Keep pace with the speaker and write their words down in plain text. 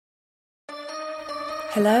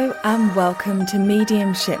Hello and welcome to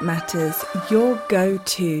Mediumship Matters, your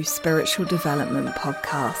go-to spiritual development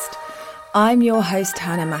podcast. I'm your host,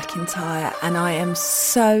 Hannah McIntyre, and I am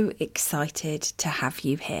so excited to have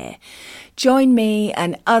you here. Join me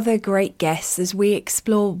and other great guests as we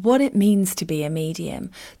explore what it means to be a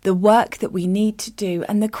medium, the work that we need to do,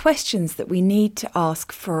 and the questions that we need to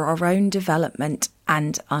ask for our own development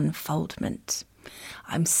and unfoldment.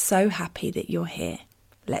 I'm so happy that you're here.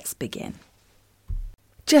 Let's begin.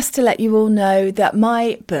 Just to let you all know that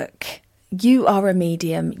my book, You Are a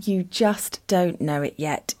Medium, You Just Don't Know It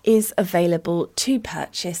Yet, is available to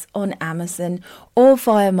purchase on Amazon or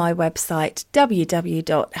via my website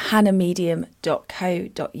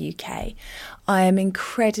www.hannahmedium.co.uk. I am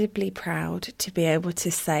incredibly proud to be able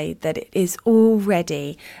to say that it is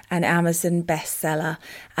already an Amazon bestseller,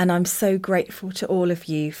 and I'm so grateful to all of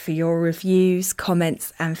you for your reviews,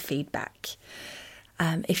 comments and feedback.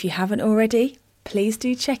 If you haven't already, please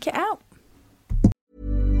do check it out.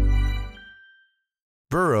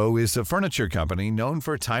 Burrow is a furniture company known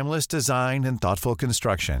for timeless design and thoughtful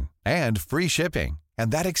construction, and free shipping,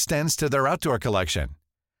 and that extends to their outdoor collection.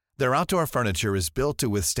 Their outdoor furniture is built to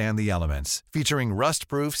withstand the elements, featuring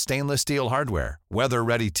rust-proof stainless steel hardware,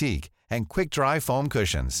 weather-ready teak, and quick-dry foam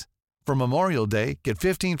cushions. For Memorial Day, get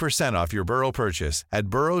 15% off your Burrow purchase at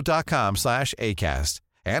burrow.com/acast,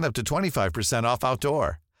 and up to 25% off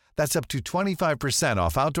outdoor. That's up to 25%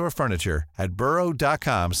 off outdoor furniture at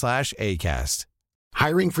burrow.com/acast.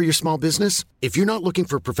 Hiring for your small business? If you're not looking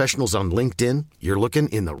for professionals on LinkedIn, you're looking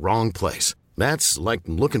in the wrong place. That's like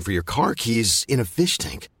looking for your car keys in a fish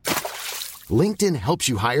tank. LinkedIn helps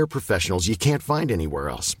you hire professionals you can't find anywhere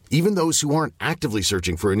else, even those who aren't actively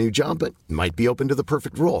searching for a new job but might be open to the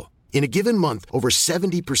perfect role. In a given month, over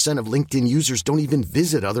 70% of LinkedIn users don't even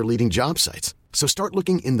visit other leading job sites. So start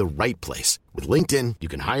looking in the right place. With LinkedIn, you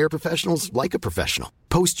can hire professionals like a professional.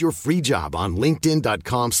 Post your free job on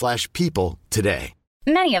linkedin.com/people today.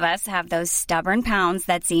 Many of us have those stubborn pounds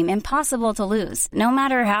that seem impossible to lose, no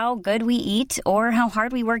matter how good we eat or how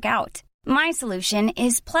hard we work out. My solution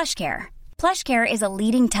is PlushCare. PlushCare is a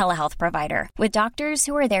leading telehealth provider with doctors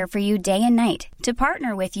who are there for you day and night to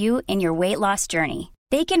partner with you in your weight loss journey.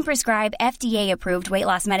 They can prescribe FDA-approved weight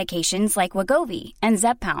loss medications like Wegovy and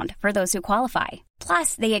Zepbound for those who qualify.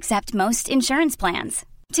 Plus, they accept most insurance plans.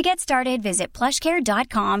 To get started, visit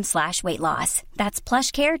plushcare.com/weightloss. That's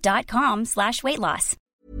plushcare.com/weightloss.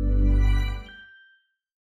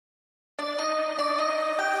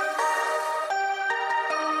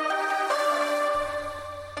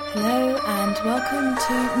 Hello and welcome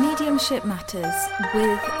to Mediumship Matters with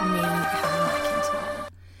me, Hannah McIntyre.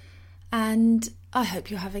 And I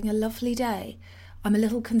hope you're having a lovely day. I'm a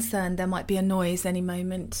little concerned there might be a noise any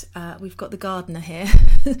moment. We've got the gardener here.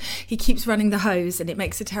 He keeps running the hose and it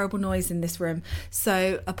makes a terrible noise in this room.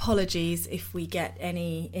 So apologies if we get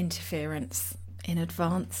any interference in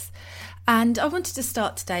advance. And I wanted to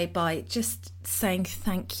start today by just saying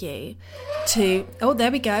thank you to,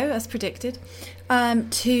 there we go, as predicted,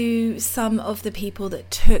 to some of the people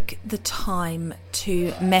that took the time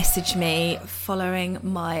to message me following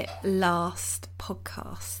my last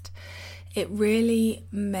podcast. It really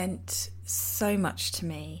meant so much to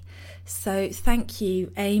me. So thank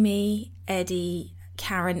you, Amy, Eddie,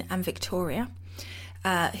 Karen and Victoria,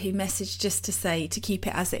 who messaged just to say to keep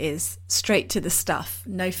it as it is, straight to the stuff,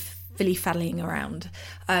 no filly-fallying around.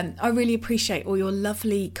 I really appreciate all your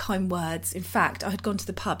lovely, kind words. In fact, I had gone to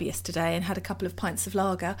the pub yesterday and had a couple of pints of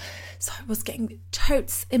lager, so I was getting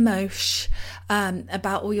totes emotion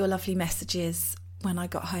about all your lovely messages when I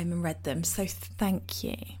got home and read them. So thank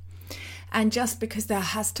you. And just because there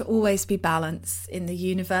has to always be balance in the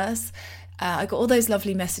universe, I got all those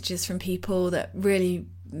lovely messages from people that really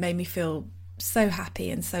made me feel so happy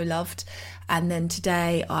and so loved. And then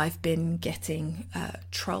today I've been getting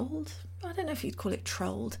trolled. I don't know if you'd call it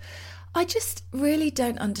trolled. I just really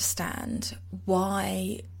don't understand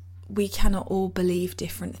why we cannot all believe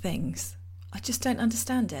different things. I just don't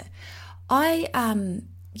understand it. I'm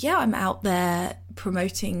out there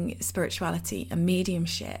promoting spirituality and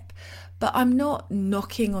mediumship, but I'm not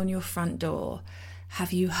knocking on your front door.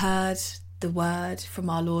 Have you heard the word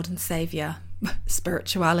from our Lord and Saviour,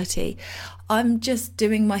 spirituality? I'm just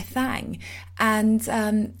doing my thing. And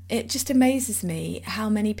it just amazes me how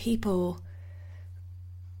many people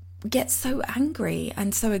get so angry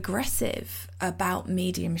and so aggressive about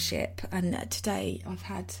mediumship. And today I've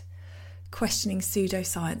had questioning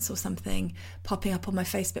pseudoscience or something popping up on my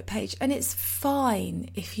Facebook page. And it's fine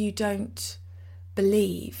if you don't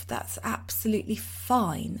believe. That's absolutely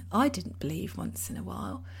fine. I didn't believe once in a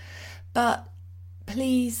while. But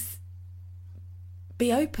please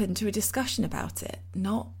be open to a discussion about it,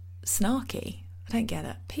 not snarky. I don't get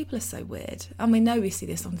it. People are so weird. And we know we see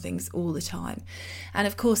this on things all the time. And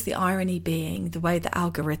of course, the irony being the way the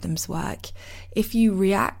algorithms work. If you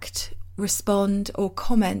react, respond, or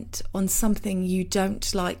comment on something you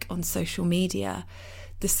don't like on social media,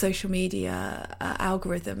 the social media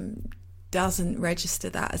algorithm doesn't register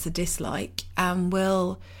that as a dislike and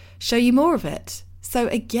will show you more of it. So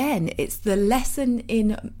again, it's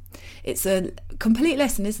a complete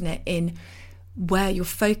lesson, isn't it, in where your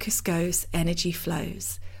focus goes, energy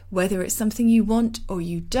flows. Whether it's something you want or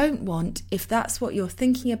you don't want, if that's what you're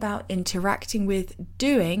thinking about, interacting with,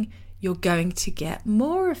 doing, you're going to get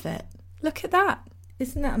more of it. Look at that.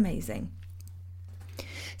 Isn't that amazing?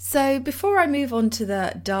 So before I move on to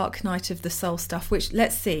the dark night of the soul stuff, which,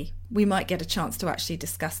 let's see, we might get a chance to actually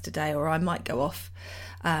discuss today, or I might go off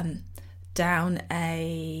down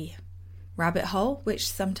a rabbit hole, which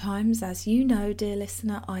sometimes, as you know, dear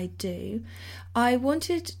listener, I do. I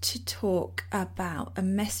wanted to talk about a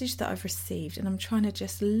message that I've received, and I'm trying to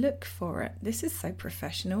just look for it. This is so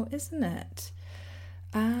professional, isn't it?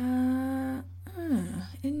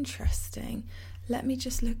 Interesting. Let me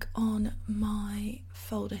just look on my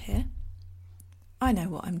folder here. I know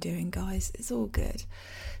what I'm doing, guys. It's all good.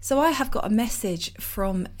 So I have got a message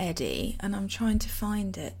from Eddie, and I'm trying to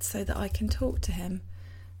find it so that I can talk to him.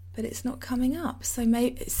 But it's not coming up. So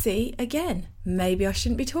maybe I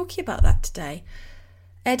shouldn't be talking about that today.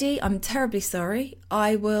 Eddie, I'm terribly sorry.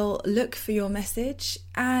 I will look for your message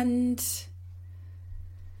and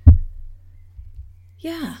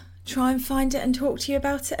try and find it and talk to you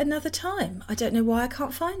about it another time. I don't know why I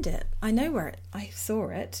can't find it. I know I saw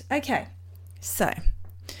it. Okay, so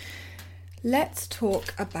let's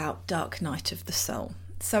talk about Dark Night of the Soul.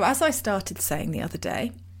 So as I started saying the other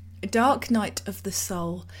day, Dark Night of the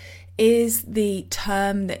Soul is the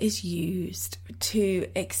term that is used to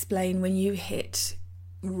explain when you hit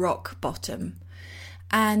rock bottom.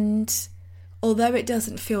 And although it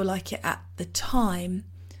doesn't feel like it at the time,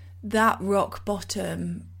 that rock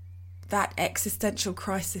bottom, that existential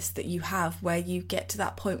crisis that you have, where you get to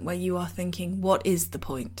that point where you are thinking, what is the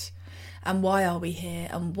point? And why are we here?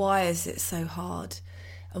 And why is it so hard?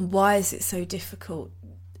 And why is it so difficult?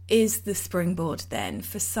 Is the springboard then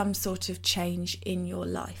for some sort of change in your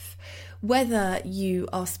life. Whether you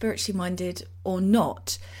are spiritually minded or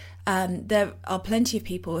not, there are plenty of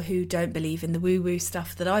people who don't believe in the woo-woo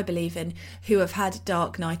stuff that I believe in, who have had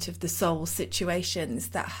dark night of the soul situations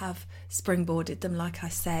that have springboarded them, like I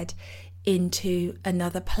said, into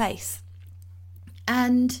another place.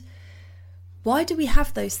 And why do we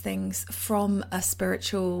have those things from a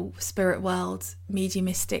spirit world,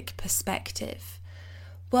 mediumistic perspective?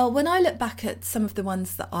 Well, when I look back at some of the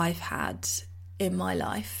ones that I've had in my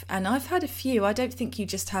life, and I've had a few, I don't think you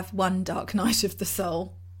just have one dark night of the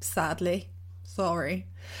soul, sadly. Sorry.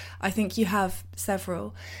 I think you have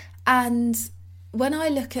several. And when I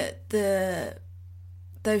look at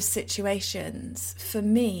those situations, for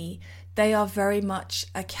me, they are very much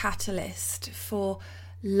a catalyst for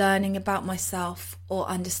learning about myself or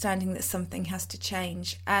understanding that something has to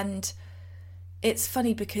change. And it's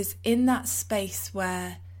funny because in that space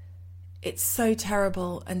where it's so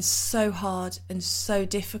terrible and so hard and so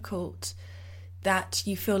difficult that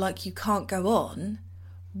you feel like you can't go on,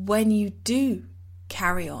 when you do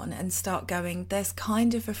carry on and start going, there's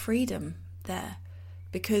kind of a freedom there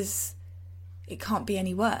because it can't be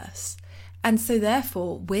any worse. And so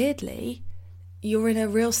therefore, weirdly, you're in a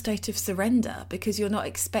real state of surrender because you're not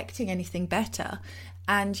expecting anything better.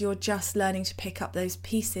 And you're just learning to pick up those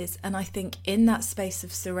pieces. And I think in that space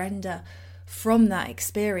of surrender from that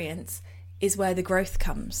experience is where the growth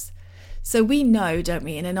comes. So we know, don't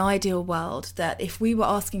we, in an ideal world, that if we were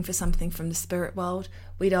asking for something from the spirit world,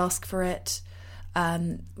 we'd ask for it.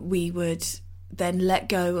 We would then let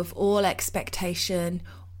go of all expectation,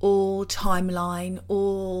 all timeline,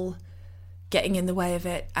 all getting in the way of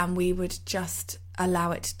it, and we would just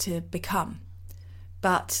allow it to become.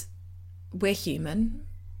 But we're human,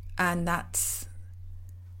 and that's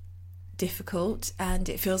difficult, and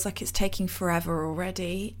it feels like it's taking forever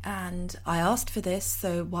already, and I asked for this,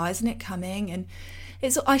 so why isn't it coming? And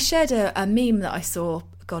I shared a meme that I saw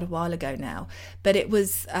a while ago now, but it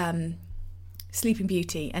was Sleeping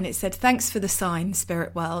Beauty, and it said, "Thanks for the sign,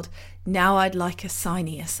 spirit world, now I'd like a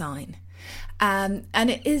signier sign." And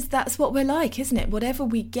that's what we're like, isn't it? Whatever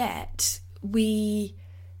we get, we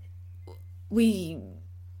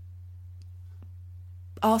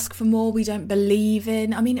ask for more, we don't believe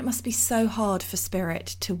in. I mean, it must be so hard for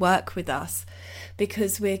spirit to work with us,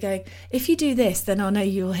 because we're going, if you do this, then I'll know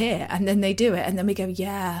you'll hear. And then they do it. And then we go,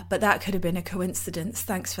 yeah, but that could have been a coincidence.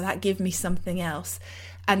 Thanks for that. Give me something else.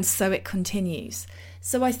 And so it continues.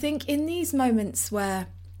 So I think in these moments where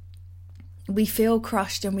we feel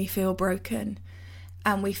crushed and we feel broken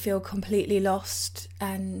and we feel completely lost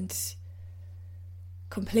and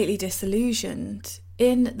completely disillusioned,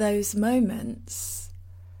 in those moments,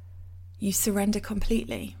 you surrender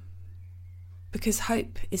completely. Because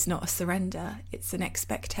hope is not a surrender, it's an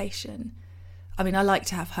expectation. I mean, I like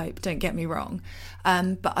to have hope, don't get me wrong.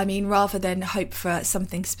 But I mean, rather than hope for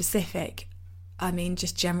something specific, I mean,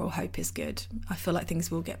 just general hope is good. I feel like things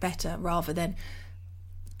will get better, rather than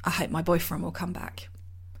I hope my boyfriend will come back.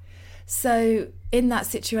 So in that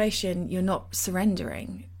situation, you're not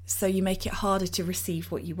surrendering. So you make it harder to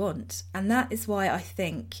receive what you want. And that is why I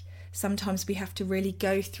think sometimes we have to really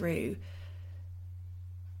go through,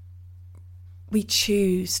 we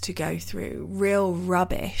choose to go through real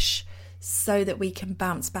rubbish so that we can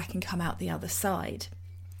bounce back and come out the other side.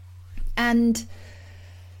 And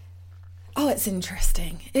it's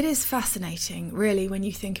interesting. It is fascinating, really, when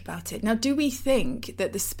you think about it. Now, do we think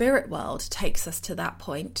that the spirit world takes us to that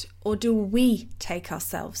point, or do we take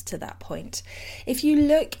ourselves to that point? If you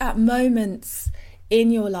look at moments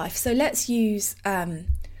in your life, so let's use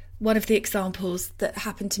one of the examples that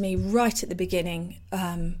happened to me right at the beginning,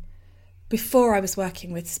 before I was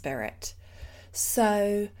working with spirit.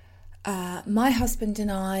 So my husband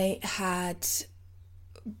and I had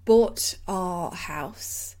bought our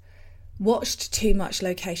house, watched too much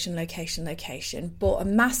location, bought a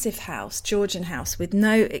massive house, Georgian house, with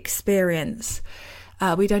no experience.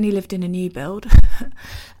 We'd only lived in a new build,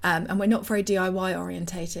 and we're not very DIY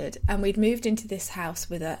orientated. And we'd moved into this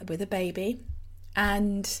house with a baby,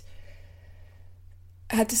 and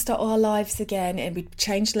had to start our lives again. And we'd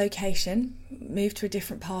changed location, moved to a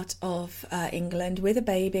different part of England with a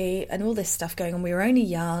baby, and all this stuff going on. We were only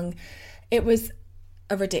young. It was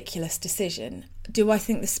a ridiculous decision. Do I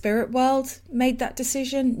think the spirit world made that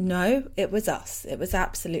decision? No, it was us. It was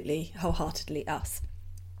absolutely wholeheartedly us.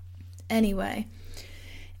 Anyway,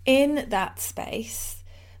 in that space,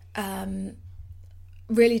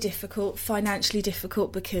 really difficult, financially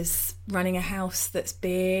difficult, because running a house that's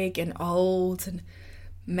big and old, and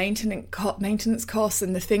maintenance costs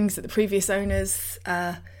and the things that the previous owners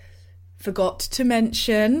forgot to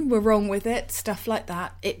mention were wrong with it, stuff like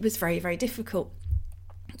that. It was very, very difficult.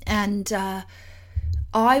 And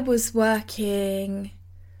I was working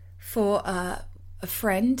for a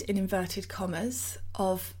friend, in inverted commas,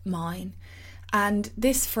 of mine. And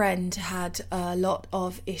this friend had a lot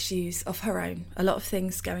of issues of her own, a lot of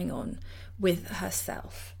things going on with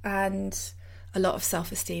herself, and a lot of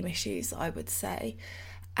self-esteem issues, I would say.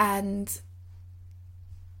 And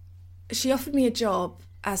she offered me a job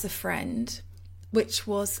as a friend, which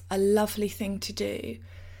was a lovely thing to do.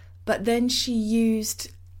 But then she used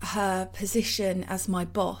her position as my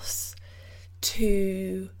boss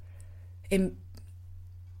to,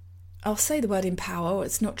 I'll say the word empower.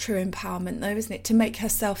 It's not true empowerment though, isn't it? To make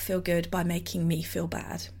herself feel good by making me feel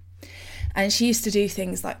bad. And she used to do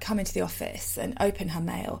things like come into the office and open her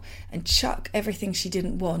mail and chuck everything she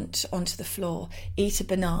didn't want onto the floor, eat a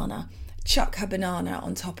banana, chuck her banana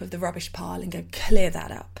on top of the rubbish pile and go clear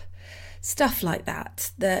that up. Stuff like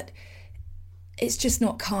that, that it's just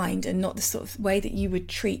not kind and not the sort of way that you would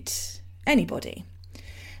treat anybody.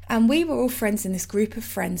 And we were all friends in this group of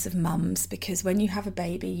friends of mums, because when you have a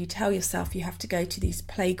baby, you tell yourself you have to go to these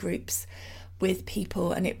play groups with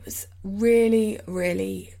people. And it was really,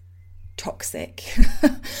 really toxic.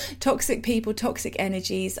 Toxic people, toxic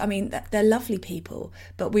energies. I mean, they're lovely people,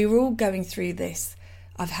 but we were all going through this.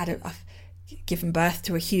 I've given birth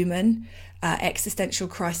to a human, existential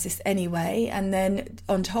crisis anyway. And then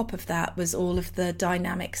on top of that was all of the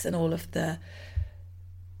dynamics and all of the...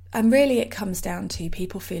 And really it comes down to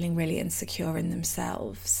people feeling really insecure in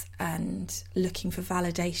themselves and looking for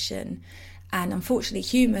validation. And unfortunately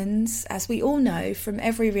humans, as we all know from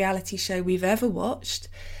every reality show we've ever watched,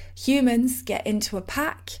 humans get into a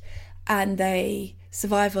pack and they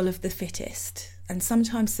survival of the fittest, and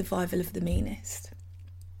sometimes survival of the meanest.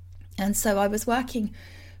 And so I was working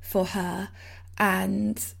for her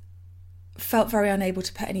and felt very unable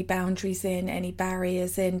to put any boundaries in, any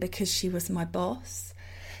barriers in, because she was my boss.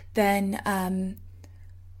 Then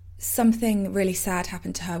something really sad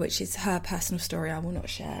happened to her, which is her personal story I will not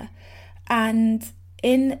share. And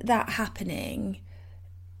in that happening,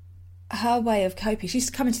 her way of coping, she used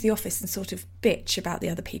to come into the office and sort of bitch about the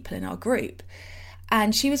other people in our group.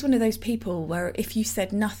 And she was one of those people where if you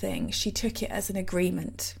said nothing, she took it as an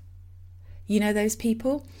agreement. You know those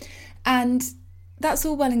people? And that's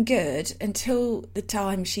all well and good until the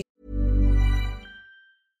time she...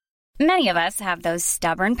 Many of us have those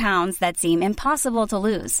stubborn pounds that seem impossible to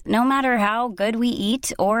lose, no matter how good we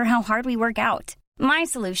eat or how hard we work out. My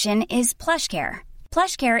solution is PlushCare.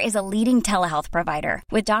 PlushCare is a leading telehealth provider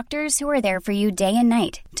with doctors who are there for you day and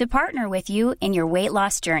night to partner with you in your weight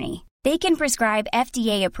loss journey. They can prescribe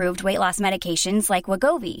FDA-approved weight loss medications like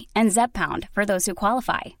Wegovy and Zepbound for those who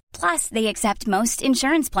qualify. Plus, they accept most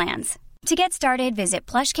insurance plans. To get started, visit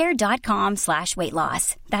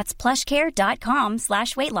plushcare.com/weightloss. That's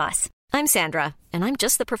plushcare.com/weightloss. I'm Sandra, and I'm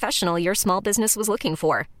just the professional your small business was looking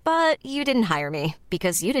for. But you didn't hire me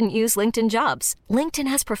because you didn't use LinkedIn Jobs. LinkedIn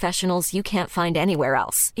has professionals you can't find anywhere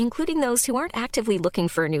else, including those who aren't actively looking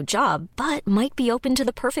for a new job, but might be open to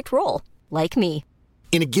the perfect role, like me.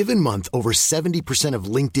 In a given month, over 70% of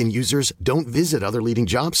LinkedIn users don't visit other leading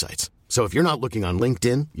job sites. So if you're not looking on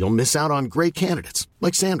LinkedIn, you'll miss out on great candidates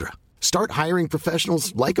like Sandra. Start hiring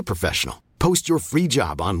professionals like a professional. Post your free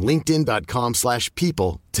job on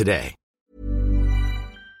linkedin.com/people today.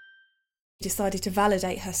 Decided to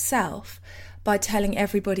validate herself by telling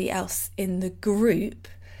everybody else in the group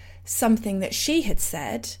something that she had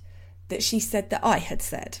said, that she said that I had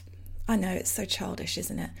said. I know, it's so childish,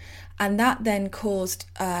 isn't it? And that then caused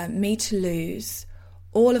me to lose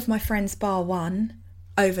all of my friends bar one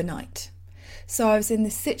overnight. So I was in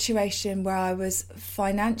this situation where I was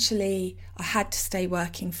financially, I had to stay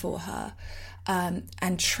working for her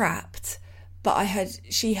and trapped, but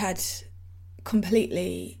she had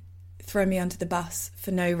completely thrown me under the bus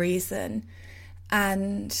for no reason,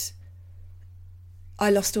 and I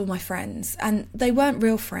lost all my friends. And they weren't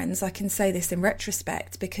real friends, I can say this in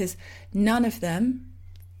retrospect, because none of them,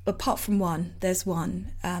 apart from one, there's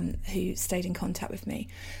one who stayed in contact with me,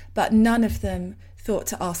 but none of them thought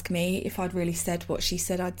to ask me if I'd really said what she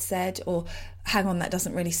said I'd said, or hang on, that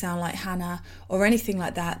doesn't really sound like Hannah, or anything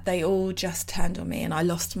like that. They all just turned on me, and I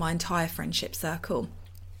lost my entire friendship circle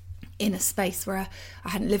in a space where I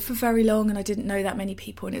hadn't lived for very long and I didn't know that many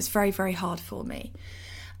people, and it was very, very hard for me.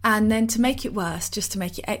 And then to make it worse, just to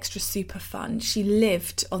make it extra super fun, she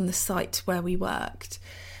lived on the site where we worked,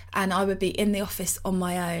 and I would be in the office on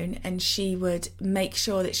my own, and she would make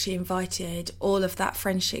sure that she invited all of that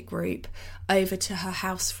friendship group over to her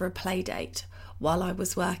house for a play date while I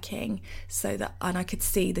was working, and I could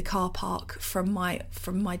see the car park from my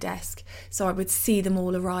desk. So I would see them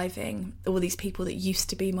all arriving, all these people that used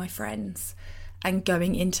to be my friends, and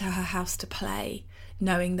going into her house to play,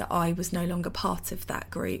 knowing that I was no longer part of that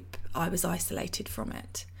group. I was isolated from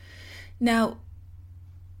it. Now,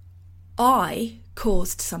 I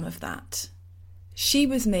caused some of that. She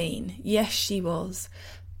was mean, yes she was,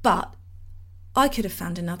 but I could have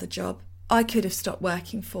found another job. I could have stopped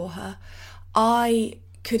working for her. I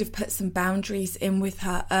could have put some boundaries in with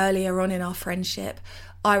her earlier on in our friendship.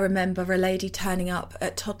 I remember a lady turning up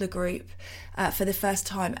at Toddler Group for the first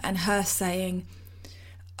time and her saying,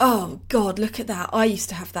 "Oh God, look at that. I used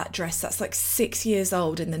to have that dress. That's like 6 years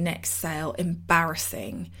old in the next sale.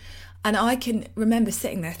 Embarrassing." And I can remember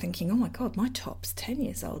sitting there thinking, oh my God, my top's 10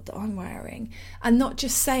 years old that I'm wearing. And not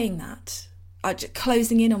just saying that,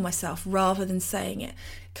 closing in on myself rather than saying it,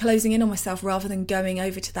 closing in on myself rather than going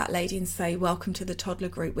over to that lady and say, "Welcome to the Toddler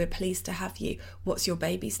Group. We're pleased to have you. What's your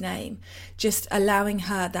baby's name?" Just allowing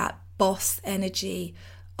her that boss energy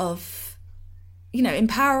of,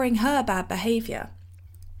 empowering her bad behaviour.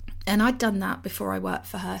 And I'd done that before I worked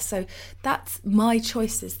for her. So that's my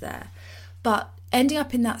choices there. But ending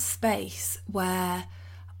up in that space where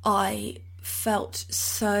I felt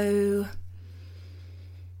so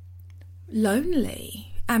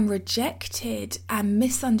lonely and rejected and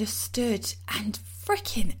misunderstood and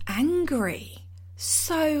freaking angry,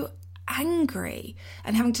 so angry,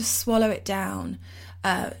 and having to swallow it down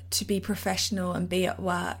to be professional and be at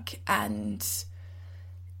work, and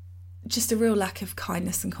just a real lack of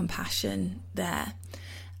kindness and compassion there.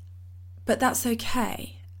 But that's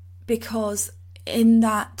okay, because in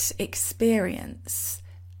that experience,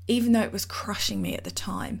 even though it was crushing me at the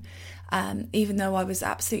time, even though I was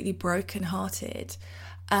absolutely brokenhearted,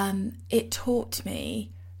 it taught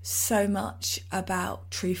me so much about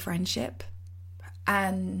true friendship.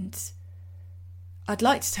 And I'd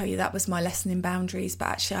like to tell you that was my lesson in boundaries, but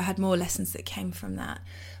actually I had more lessons that came from that.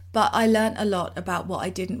 But I learned a lot about what I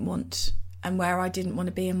didn't want and where I didn't want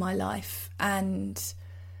to be in my life, and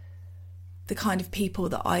the kind of people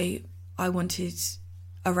that I wanted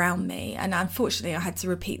around me. And unfortunately, I had to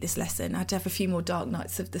repeat this lesson. I had to have a few more dark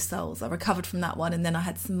nights of the souls. I recovered from that one and then I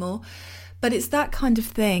had some more. But it's that kind of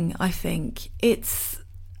thing, I think. It's,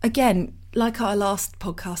 again, like our last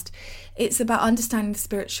podcast, it's about understanding the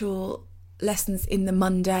spiritual lessons in the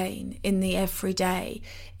mundane, in the everyday,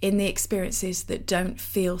 in the experiences that don't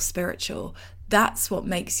feel spiritual. That's what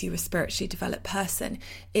makes you a spiritually developed person.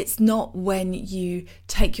 It's not when you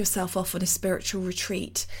take yourself off on a spiritual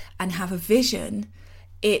retreat and have a vision.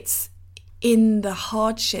 It's in the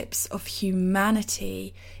hardships of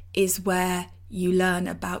humanity is where you learn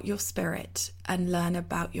about your spirit and learn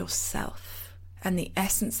about yourself and the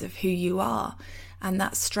essence of who you are and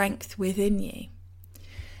that strength within you.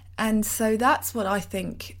 And so that's what I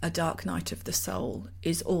think a dark night of the soul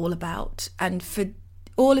is all about. And for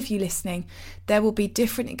all of you listening, there will be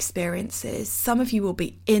different experiences. Some of you will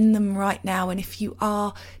be in them right now. And if you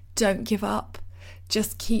are, don't give up.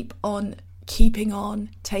 Just keep on keeping on.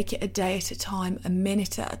 Take it a day at a time, a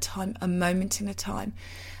minute at a time, a moment at a time.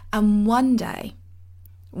 And one day,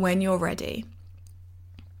 when you're ready,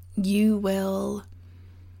 you will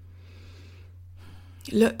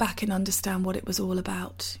look back and understand what it was all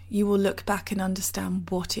about. You will look back and understand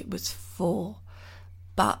what it was for.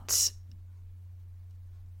 But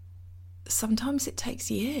sometimes it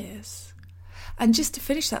takes years. And just to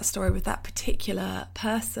finish that story with that particular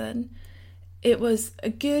person, it was a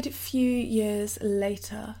good few years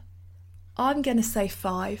later. I'm going to say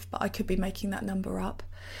 5, but I could be making that number up.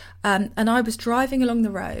 And I was driving along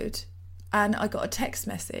the road and I got a text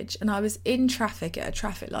message and I was in traffic at a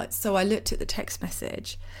traffic light. So I looked at the text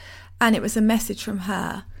message and it was a message from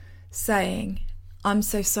her saying, "I'm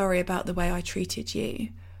so sorry about the way I treated you.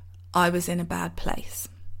 I was in a bad place."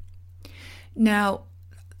 Now,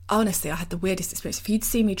 honestly, I had the weirdest experience. If you'd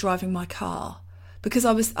seen me driving my car, because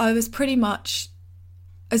I was pretty much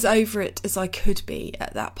as over it as I could be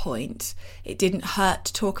at that point. It didn't hurt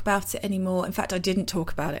to talk about it anymore. In fact, I didn't talk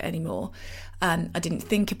about it anymore. I didn't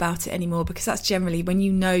think about it anymore, because that's generally when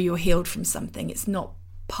you know you're healed from something. It's not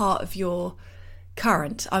part of your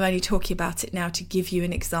current. I'm only talking about it now to give you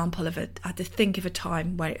an example of it. I had to think of a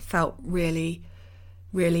time where it felt really,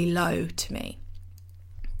 really low to me.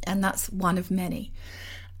 And that's one of many.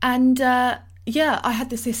 And I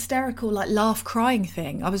had this hysterical laugh crying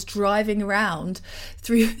thing. I was driving around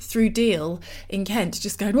through Deal in Kent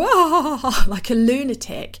just going wah, like a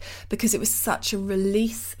lunatic, because it was such a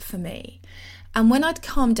release for me. And when I'd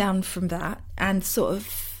calmed down from that and sort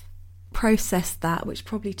of processed that, which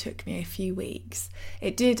probably took me a few weeks,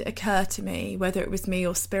 it did occur to me, whether it was me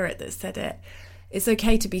or spirit that said it, it's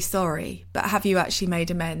okay to be sorry, but have you actually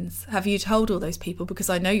made amends? Have you told all those people? Because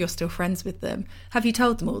I know you're still friends with them. Have you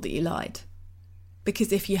told them all that you lied?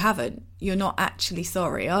 Because if you haven't, you're not actually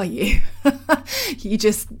sorry, are you? You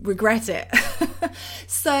just regret it.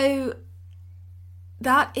 So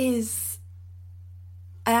that is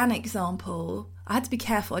an example. I had to be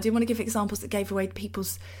careful. I didn't want to give examples that gave away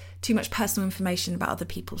people's too much personal information about other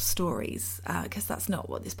people's stories, because that's not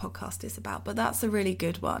what this podcast is about. But that's a really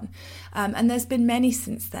good one. And there's been many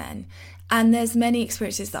since then. And there's many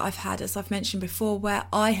experiences that I've had, as I've mentioned before, where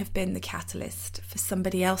I have been the catalyst for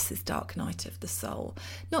somebody else's dark night of the soul.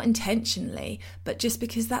 Not intentionally, but just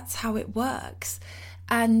because that's how it works.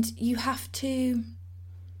 And you have to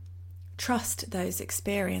trust those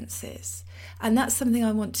experiences. And that's something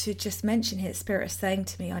I want to just mention here. Spirit is saying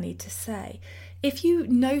to me, I need to say, if you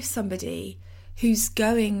know somebody who's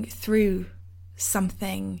going through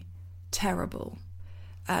something terrible,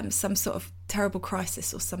 some sort of terrible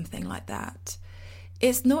crisis or something like that,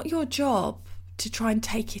 it's not your job to try and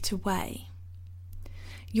take it away.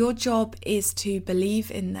 Your job is to believe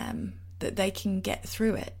in them, that they can get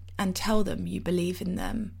through it, and tell them you believe in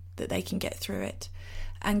them, that they can get through it,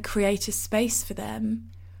 and create a space for them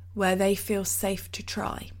where they feel safe to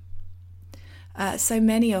try. So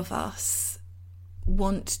many of us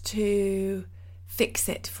want to fix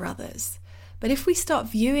it for others. But if we start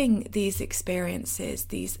viewing these experiences,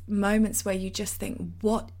 these moments where you just think,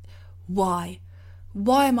 why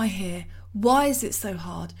am I here? Why is it so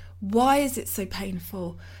hard? Why is it so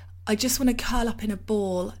painful? I just want to curl up in a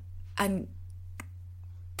ball and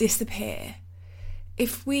disappear.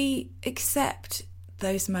 If we accept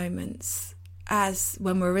those moments as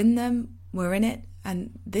when we're in them, we're in it,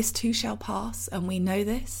 and this too shall pass, and we know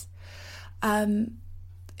this.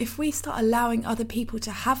 If we start allowing other people to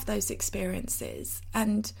have those experiences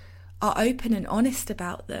and are open and honest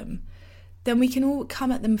about them, then we can all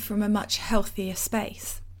come at them from a much healthier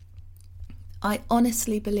space. I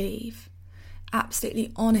honestly believe,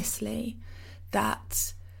 absolutely honestly,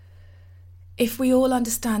 that if we all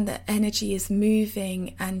understand that energy is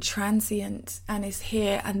moving and transient and is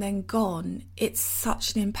here and then gone, it's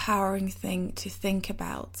such an empowering thing to think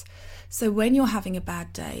about. So when you're having a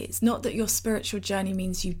bad day, it's not that your spiritual journey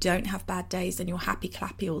means you don't have bad days and you're happy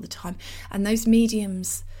clappy all the time. And those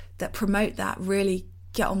mediums that promote that really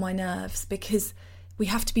get on my nerves, because we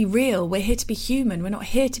have to be real. We're here to be human. We're not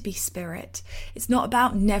here to be spirit. It's not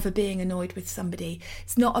about never being annoyed with somebody.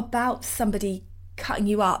 It's not about somebody cutting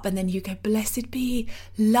you up and then you go, blessed be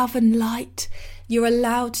love and light. You're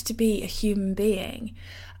allowed to be a human being.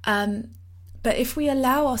 But if we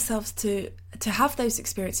allow ourselves to have those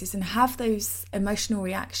experiences and have those emotional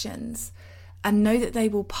reactions and know that they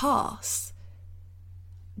will pass,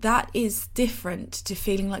 that is different to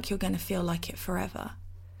feeling like you're going to feel like it forever.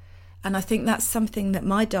 And I think that's something that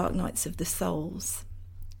my dark nights of the souls,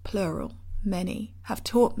 plural, many, have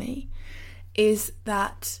taught me, is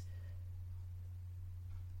that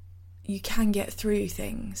you can get through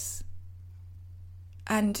things.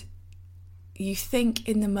 And you think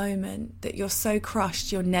in the moment that you're so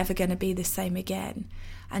crushed you're never going to be the same again.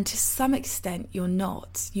 And to some extent you're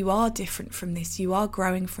not. You are different from this. You are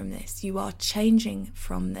growing from this. You are changing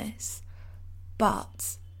from this.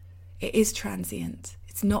 But it is transient.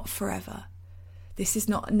 It's not forever. This is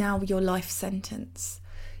not now your life sentence.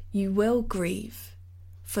 You will grieve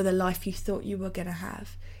for the life you thought you were going to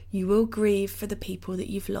have. You will grieve for the people that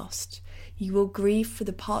you've lost. You will grieve for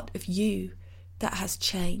the part of you that has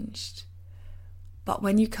changed. But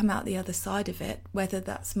when you come out the other side of it, whether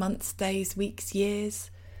that's months, days, weeks,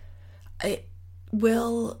 years, it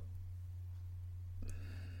will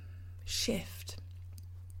shift.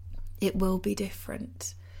 It will be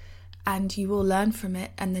different. And you will learn from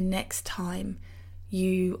it. And the next time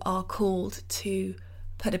you are called to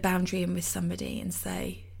put a boundary in with somebody and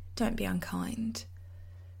say, don't be unkind,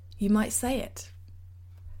 you might say it.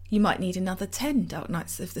 You might need another 10 dark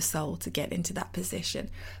nights of the soul to get into that position.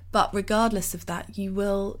 But regardless of that, you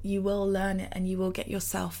will learn it and you will get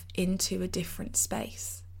yourself into a different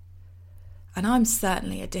space. And I'm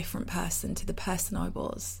certainly a different person to the person I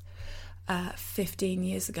was 15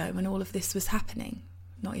 years ago when all of this was happening.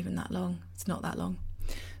 Not even that long. It's not that long.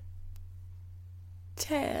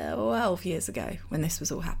 12 years ago when this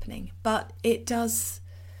was all happening. But it's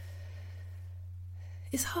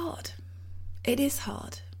hard. It is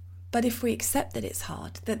hard. But if we accept that it's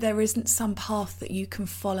hard, that there isn't some path that you can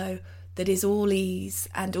follow that is all ease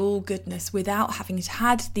and all goodness without having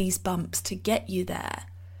had these bumps to get you there,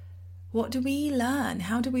 what do we learn?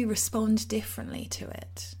 How do we respond differently to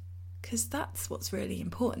it? Because that's what's really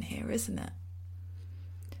important here, isn't it?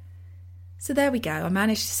 So there we go. I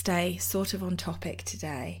managed to stay sort of on topic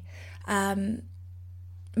today.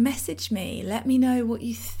 Message me. Let me know what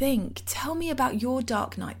you think. Tell me about your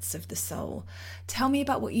dark nights of the soul. Tell me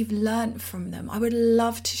about what you've learnt from them. I would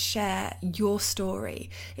love to share your story.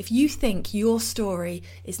 If you think your story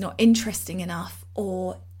is not interesting enough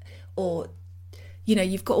or you know,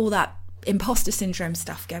 you've got all that imposter syndrome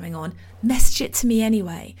stuff going on, message it to me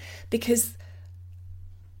anyway, because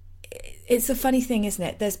it's a funny thing, isn't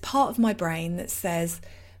it? There's part of my brain that says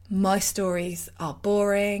my stories are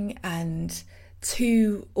boring and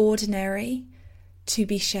too ordinary to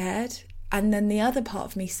be shared. And then the other part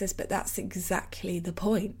of me says, but that's exactly the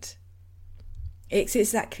point. It's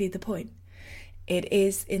exactly the point. It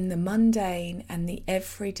is in the mundane and the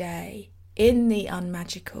everyday, in the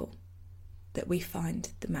unmagical, that we find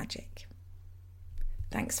the magic.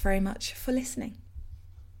 Thanks very much for listening.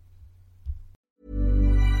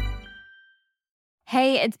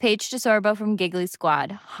 Hey, it's Paige DeSorbo from Giggly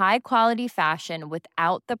Squad. High quality fashion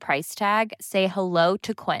without the price tag. Say hello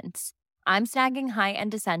to Quince. I'm snagging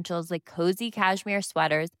high-end essentials like cozy cashmere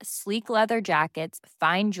sweaters, sleek leather jackets,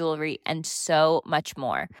 fine jewelry, and so much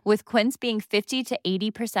more. With Quince being 50 to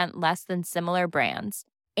 80% less than similar brands.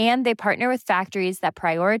 And they partner with factories that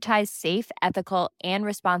prioritize safe, ethical, and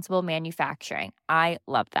responsible manufacturing. I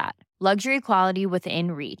love that. Luxury quality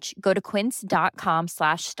within reach. Go to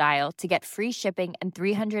quince.com/style to get free shipping and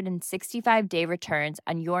 365-day returns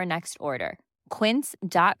on your next order.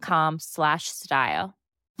 Quince.com/style.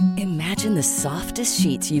 Imagine the softest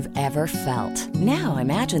sheets you've ever felt. Now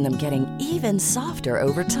imagine them getting even softer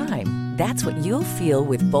over time. That's what you'll feel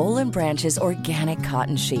with Boll & Branch's organic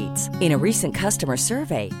cotton sheets. In a recent customer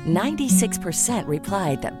survey, 96%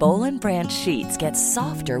 replied that Boll & Branch sheets get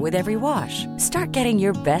softer with every wash. Start getting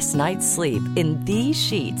your best night's sleep in these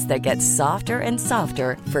sheets that get softer and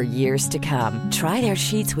softer for years to come. Try their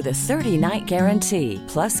sheets with a 30-night guarantee.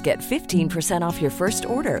 Plus, get 15% off your first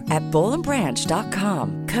order at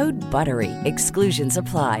bollandbranch.com. Code BUTTERY. Exclusions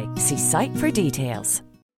apply. See site for details.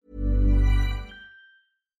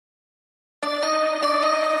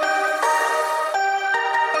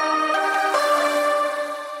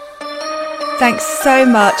 Thanks so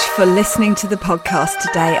much for listening to the podcast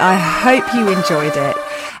today. I hope you enjoyed it.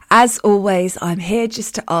 As always, I'm here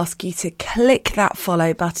just to ask you to click that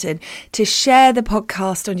follow button, to share the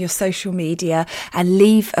podcast on your social media and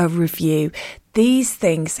leave a review. These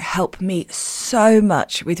things help me so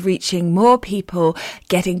much with reaching more people,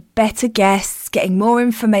 getting better guests, getting more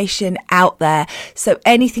information out there. So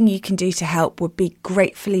anything you can do to help would be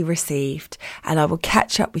gratefully received. And I will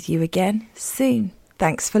catch up with you again soon.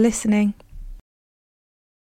 Thanks for listening.